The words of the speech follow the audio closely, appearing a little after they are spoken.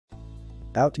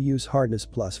How to use Hardness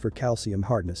Plus for calcium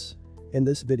hardness. In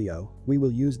this video, we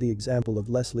will use the example of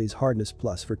Leslie's Hardness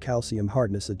Plus for calcium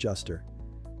hardness adjuster.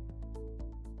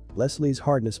 Leslie's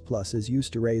Hardness Plus is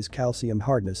used to raise calcium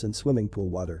hardness in swimming pool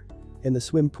water. In the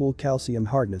Swim Pool Calcium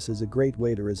Hardness is a great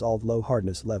way to resolve low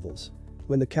hardness levels.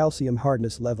 When the calcium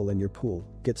hardness level in your pool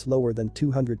gets lower than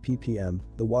 200 ppm,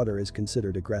 the water is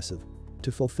considered aggressive.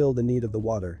 To fulfill the need of the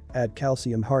water, add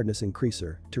Calcium Hardness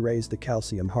Increaser to raise the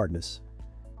calcium hardness.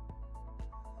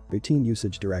 Routine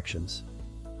usage directions.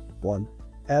 1.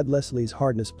 Add Leslie's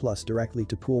Hardness Plus directly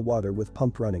to pool water with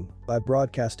pump running by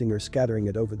broadcasting or scattering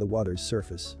it over the water's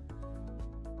surface.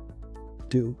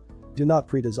 2. Do not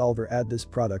predissolve or add this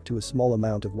product to a small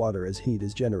amount of water as heat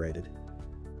is generated.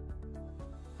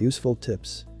 Useful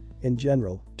tips. In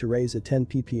general, to raise a 10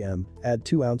 ppm, add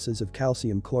 2 ounces of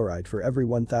calcium chloride for every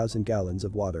 1,000 gallons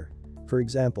of water. For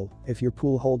example, if your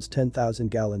pool holds 10,000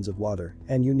 gallons of water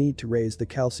and you need to raise the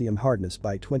calcium hardness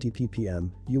by 20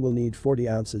 ppm, you will need 40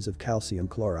 ounces of calcium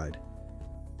chloride.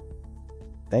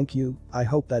 Thank you, I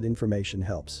hope that information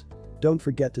helps. Don't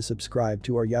forget to subscribe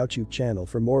to our YouTube channel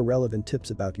for more relevant tips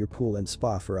about your pool and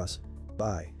spa for us.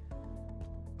 Bye.